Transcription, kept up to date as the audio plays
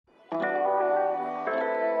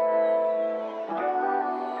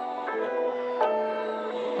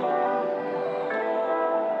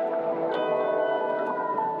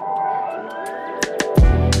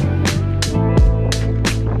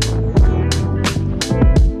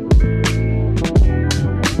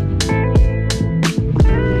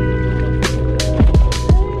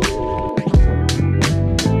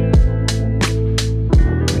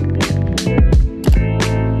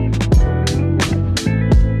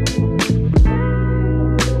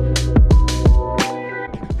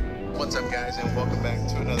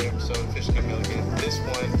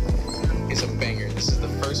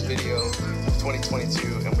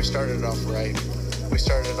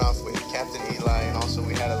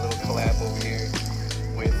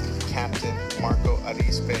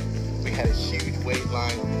we spent. We had a huge weight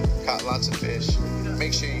line, caught lots of fish.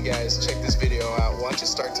 Make sure you guys check this video out. Watch it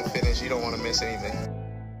start to finish. You don't want to miss anything.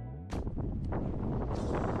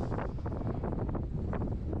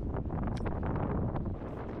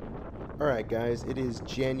 Alright guys, it is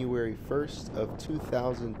January 1st of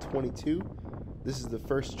 2022. This is the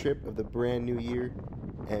first trip of the brand new year,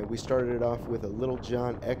 and we started it off with a Little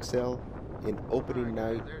John XL in opening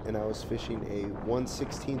night, and I was fishing a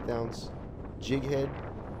 1/16 ounce jig head,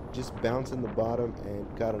 just bouncing the bottom, and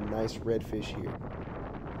got a nice redfish here.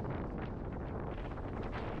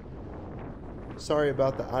 Sorry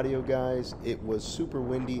about the audio guys, it was super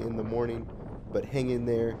windy in the morning, but hang in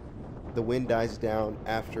there, the wind dies down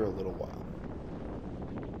after a little while.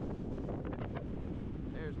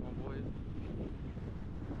 There's one, boys.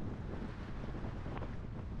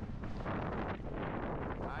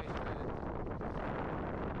 Nice red.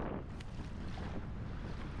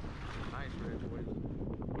 Nice red, boys.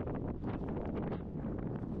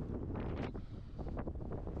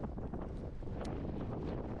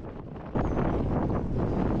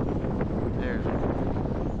 There's one.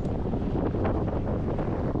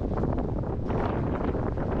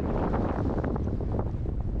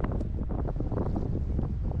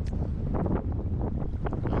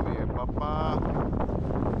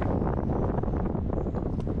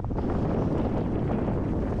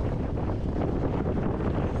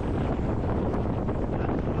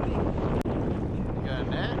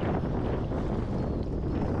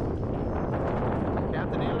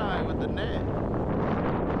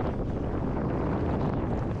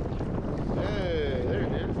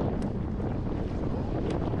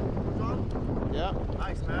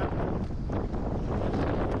 Nice, man.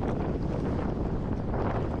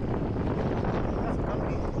 That's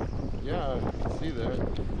comfy. Yeah, I can see that.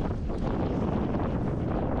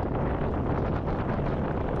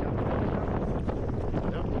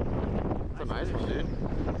 Yep. That's a nice one, dude.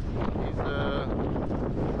 He's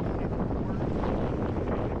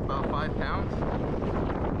about 5 pounds.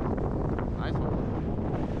 Nice one.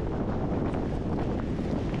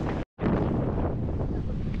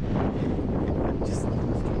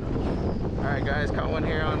 Alright guys, caught one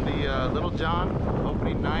here on the Little John,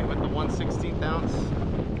 opening night with the 1/16 ounce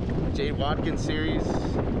J. Watkins series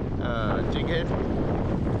jig head.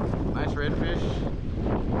 Nice redfish.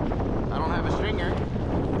 I don't have a stringer,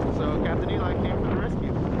 so Captain Eli came for the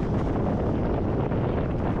rescue.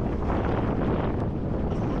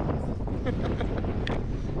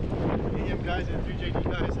 Hey guys, and 3JD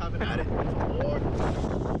guys haven't had it.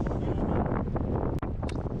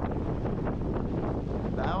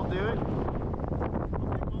 That'll do it.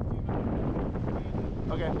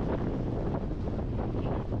 Okay.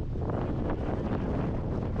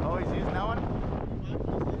 Oh, he's using that one?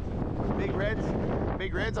 Big reds?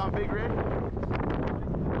 Big reds on big red?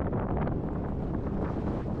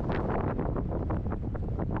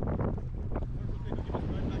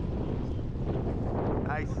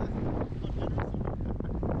 Nice.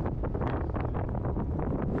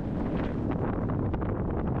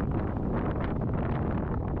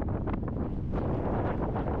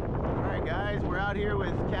 Alright guys, we're out here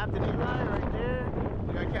with Captain Eli right there.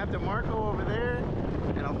 We got Captain Marco over there,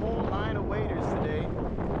 and a whole line of waders today.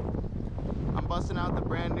 I'm busting out the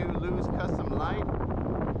brand new Lew's Custom Light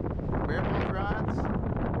Barebone rods,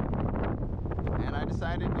 and I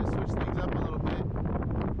decided to switch things up a little bit.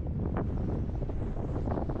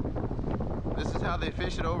 This is how they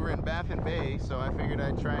fish it over in Baffin Bay, so I figured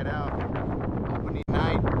I'd try it out. Opening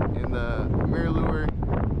night in the Mirror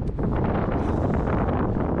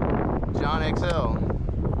John XL.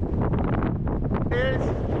 Here's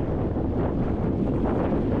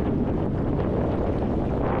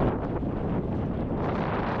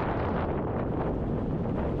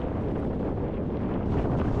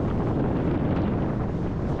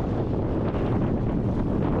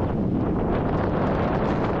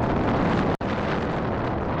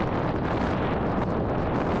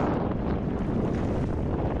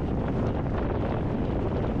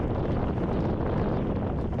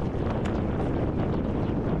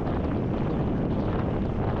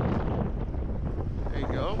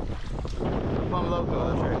Loco,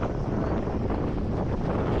 that's right.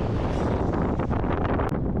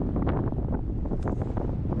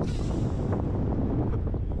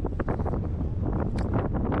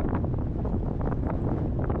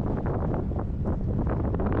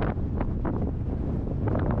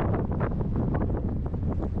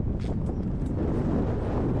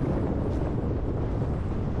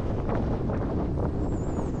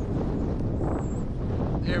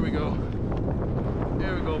 There we go.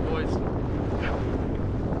 There we go, boys.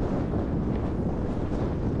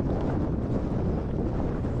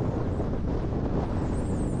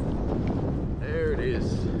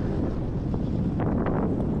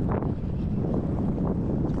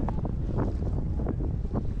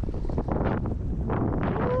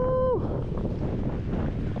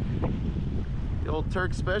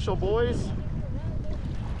 Turk special, boys.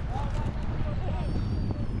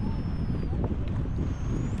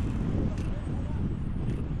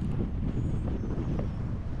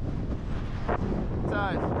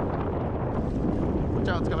 Size. Watch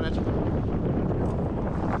out, it's coming at you.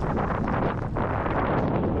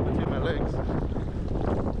 Between my legs.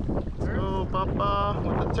 Let's go, Papa,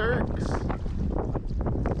 with the Turks.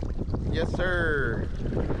 Yes, sir.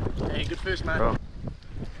 Hey, good fish, man. Bro.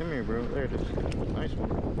 Come here, bro. There it is. Nice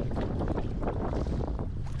one.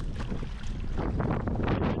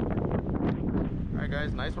 Alright,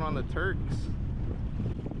 guys. Nice one on the Turks.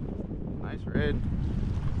 Nice red.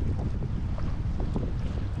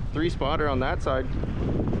 3-spotter on that side.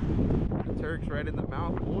 The Turks right in the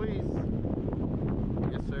mouth, boys.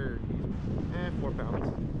 Yes, sir. He's 4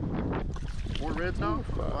 pounds. 4 reds now?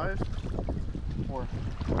 5? 4.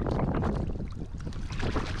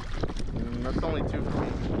 That's only 2 for me.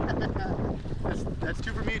 That's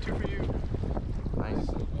 2 for me, 2 for you. Nice.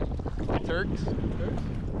 Turks?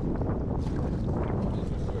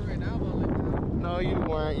 No, you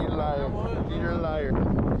weren't. You're a liar. You're a liar.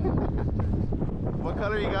 What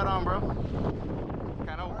color you got on, bro?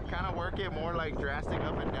 Kind of work it more like drastic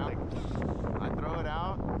up and down. I throw it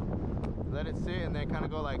out, let it sit, and then kind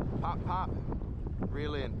of go like pop, pop,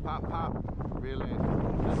 reel in, pop, pop, reel in.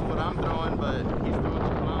 This is what I'm throwing, but he's throwing the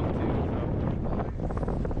plum too.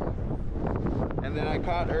 So. And then I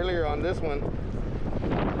caught earlier on this one.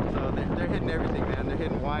 So they're hitting everything, man. They're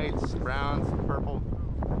hitting whites, browns, purple.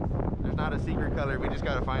 There's not a secret color. We just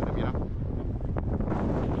gotta find them, you know.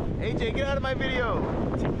 AJ, get out of my video!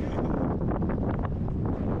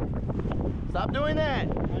 Stop doing that! I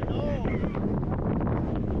know.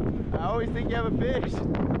 I always think you have a fish.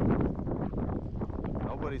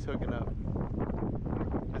 Nobody's hooking up.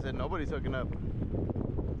 I said nobody's hooking up.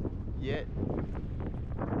 Yet.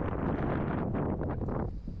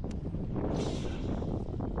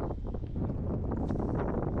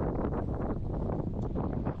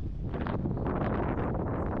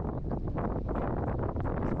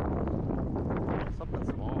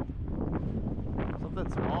 Something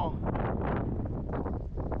small.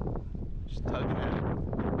 Just tugging at it.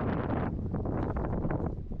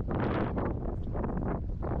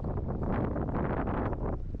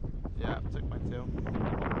 Yeah, it took my tail.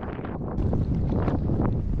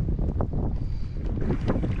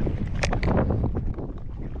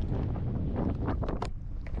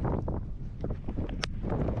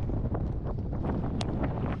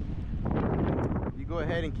 You go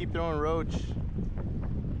ahead and keep throwing roach.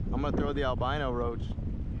 I'm gonna throw the albino roach.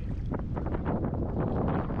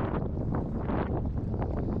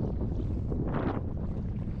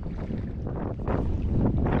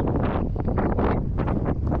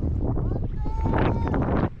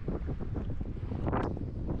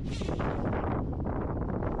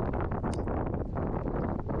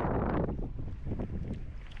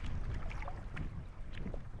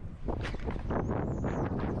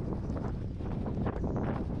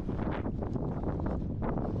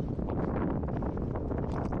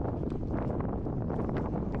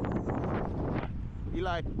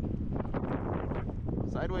 Eli,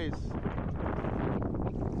 sideways.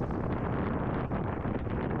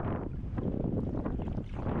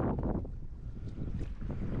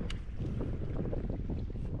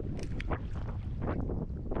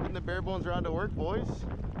 Putting the bare bones around to work, boys.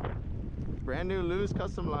 Brand new Lewis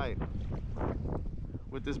custom light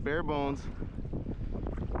with this bare bones.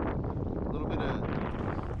 A little bit of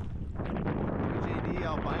JD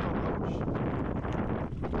albino roach.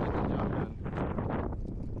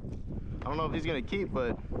 I don't know if he's gonna keep,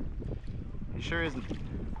 but he sure is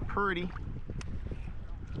pretty.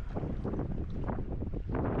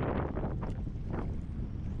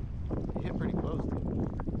 He hit pretty close too.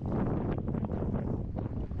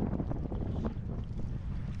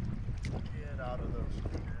 Get out of those.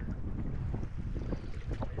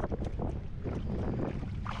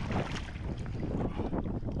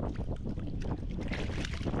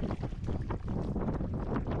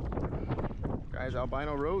 Guys,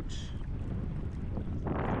 albino roach.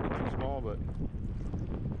 Too small, but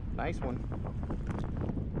nice one.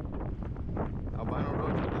 Albino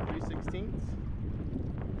roach with the 3/16.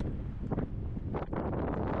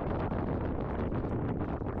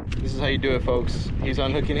 This is how you do it, folks. He's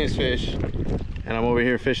unhooking his fish, and I'm over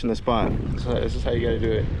here fishing the spot. So this is how you gotta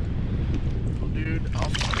do it. Oh, dude,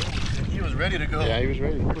 he was ready to go. Yeah, he was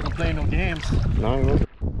ready. He wasn't playing no games. No, he wasn't.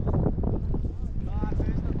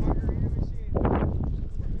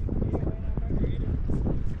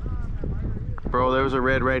 Bro, there was a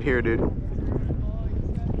red right here, dude.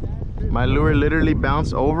 My lure literally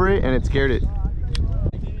bounced over it and it scared it.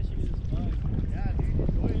 Yeah, dude.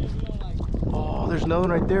 there's another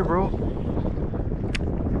one right there, bro.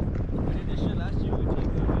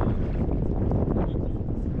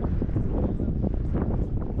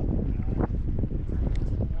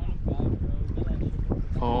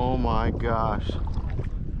 Oh my gosh.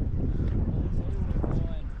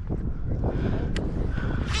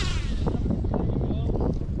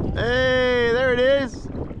 Hey, there it is.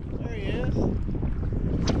 There he is.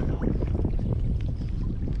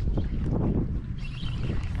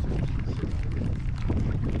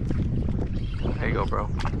 There you go, bro.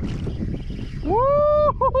 Woo!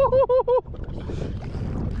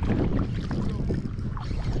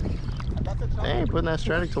 Dang, putting that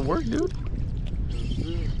strategy to work, dude.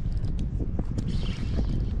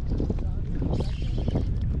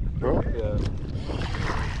 Bro? Yeah.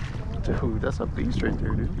 Dude, that's a beast right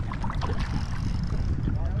there, dude.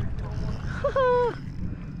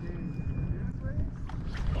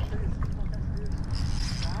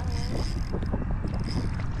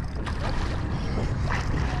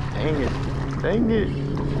 Dang it. Dang it.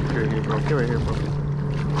 Get right here, bro. Get right here, bro.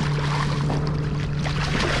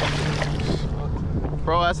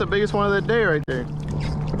 Bro, that's the biggest one of the day right there.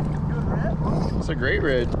 It's a great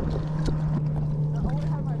red.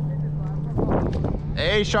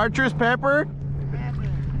 Hey, chartreuse pepper.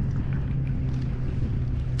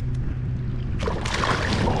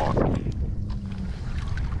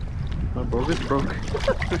 My broke is broke.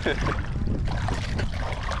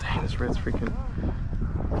 Dang, this red's freaking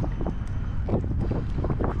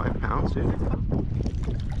 5 pounds, dude.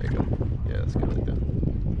 There you go. Yeah, that's good like that.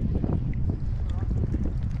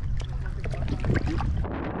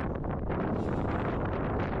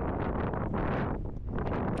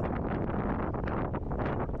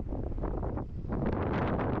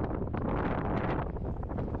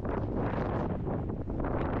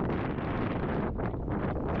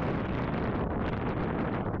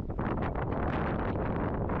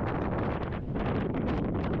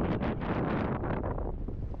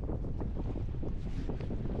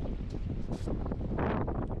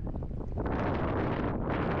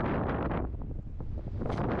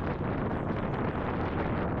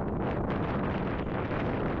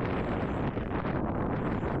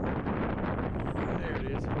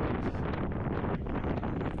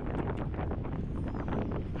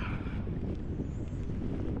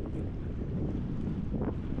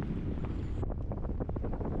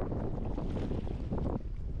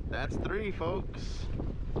 That's 3, folks.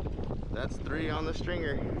 That's 3 on the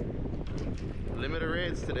stringer. Limit of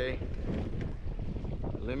reds today.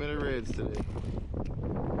 Limit of reds today.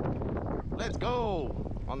 Let's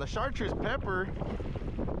go! On the chartreuse pepper,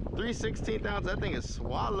 3 16th ounce, that thing is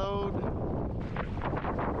swallowed.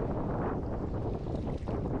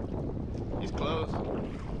 He's close.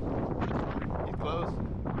 He's close.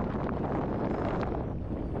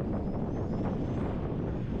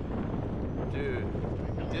 Dude,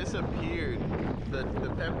 disappeared. The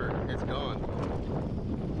pepper, it's gone.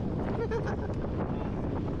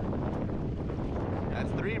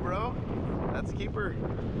 That's 3, bro. That's keeper.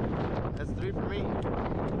 That's 3 for me.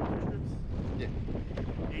 Yeah.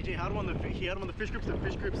 AJ had him on the fish grips. The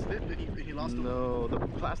fish grips slipped and he lost them. No, the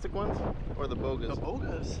plastic ones or the bogus? The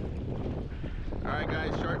bogus. All right,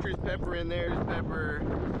 guys. Chartreuse pepper in there. There's pepper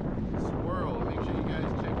swirl. Make sure you guys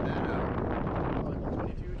check that out.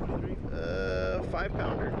 22, 23. 5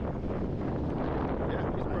 pounder. Yeah,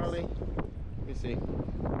 he's probably. Let me see. 20,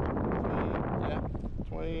 yeah,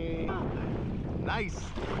 20. Nice.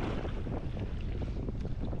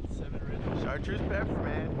 7 red. Chartreuse pepper,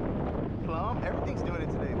 man. Plum. Everything's doing it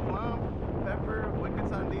today. Plum, pepper, wicked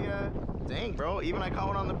sandia. Dang, bro. Even I caught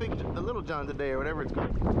one on the little John today, or whatever it's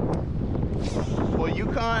called. Well, you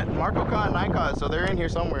caught, Marco caught, and I caught, so they're in here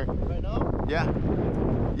somewhere. Right now? Yeah.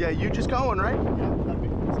 Yeah, you just caught one, right? Yeah, that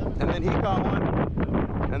big 7. And then he caught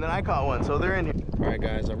one, and then I caught one, so they're in here. All right,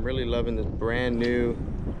 guys, I'm really loving this brand new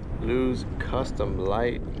Lew's Custom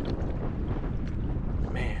Light.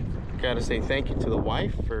 Man, gotta say thank you to the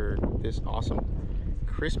wife for this awesome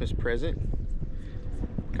Christmas present.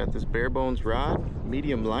 Got this Barebones rod,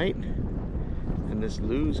 medium light, and this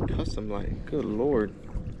Lew's Custom Light. Good Lord.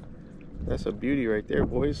 That's a beauty right there,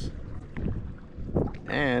 boys.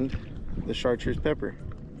 And the chartreuse pepper.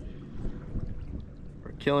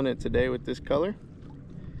 We're killing it today with this color.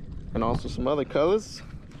 And also some other colors.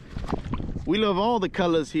 We love all the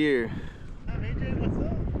colors here. AJ, what's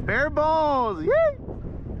up? Barebones! Yay!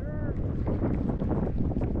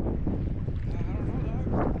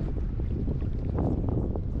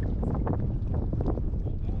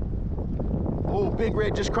 Oh, big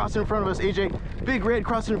red just crossing in front of us, AJ. Big red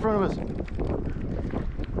crossing in front of us.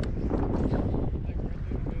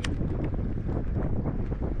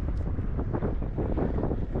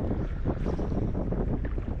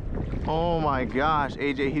 Oh my gosh,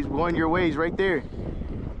 AJ, he's going your way. He's right there.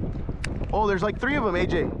 Oh, there's like 3 of them,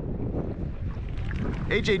 AJ.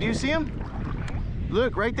 AJ, do you see him?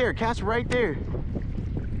 Look, right there. Cast right there.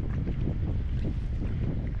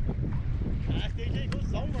 Cast, AJ, go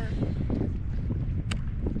somewhere.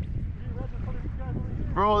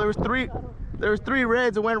 Bro, there was 3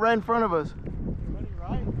 reds that went right in front of us. Running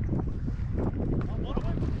right.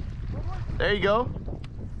 There you go. Going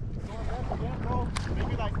left again, bro.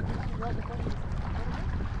 Maybe like 15 yards in front of you.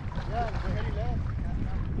 Yeah, they're heading left.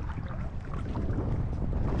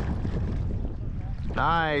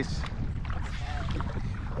 Nice.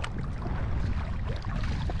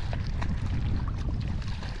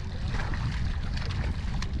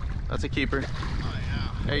 That's a keeper. Oh,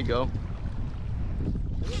 yeah. There you go.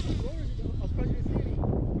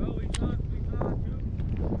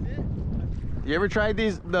 You ever tried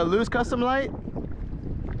the loose custom light?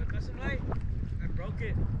 The custom light? I broke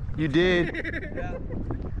it. You did. Yeah.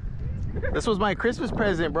 This was my Christmas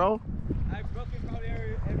present, bro. I've broken probably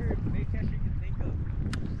every bait catch you can think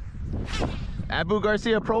of. Abu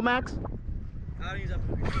Garcia Pro Max. I don't use that.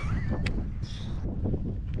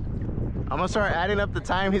 I'm gonna start adding up the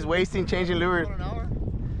time he's wasting changing lures. About an hour?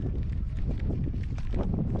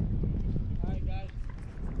 Alright guys,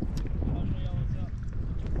 I'll show y'all what's up.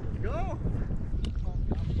 Go!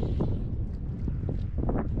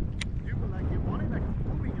 You were like, you want it like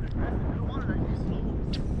moving and aggressive. You don't want it like you slow.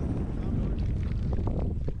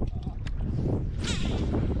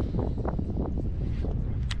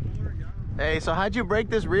 Hey, so how'd you break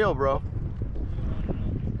this reel, bro?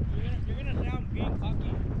 You're gonna sound being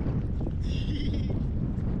cocky.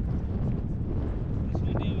 This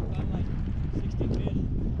one day we caught like 60 fish.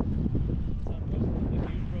 So I'm posting the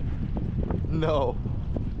fuse broke. No.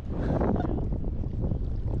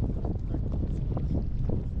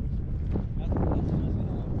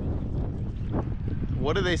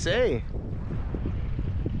 What do they say?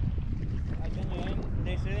 At the end,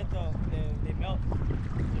 they say that they melt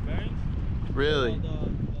the bearings. Really? The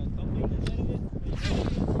coupling inside of it.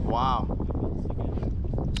 Wow.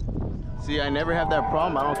 See, I never have that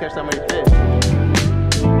problem. I don't catch that many fish.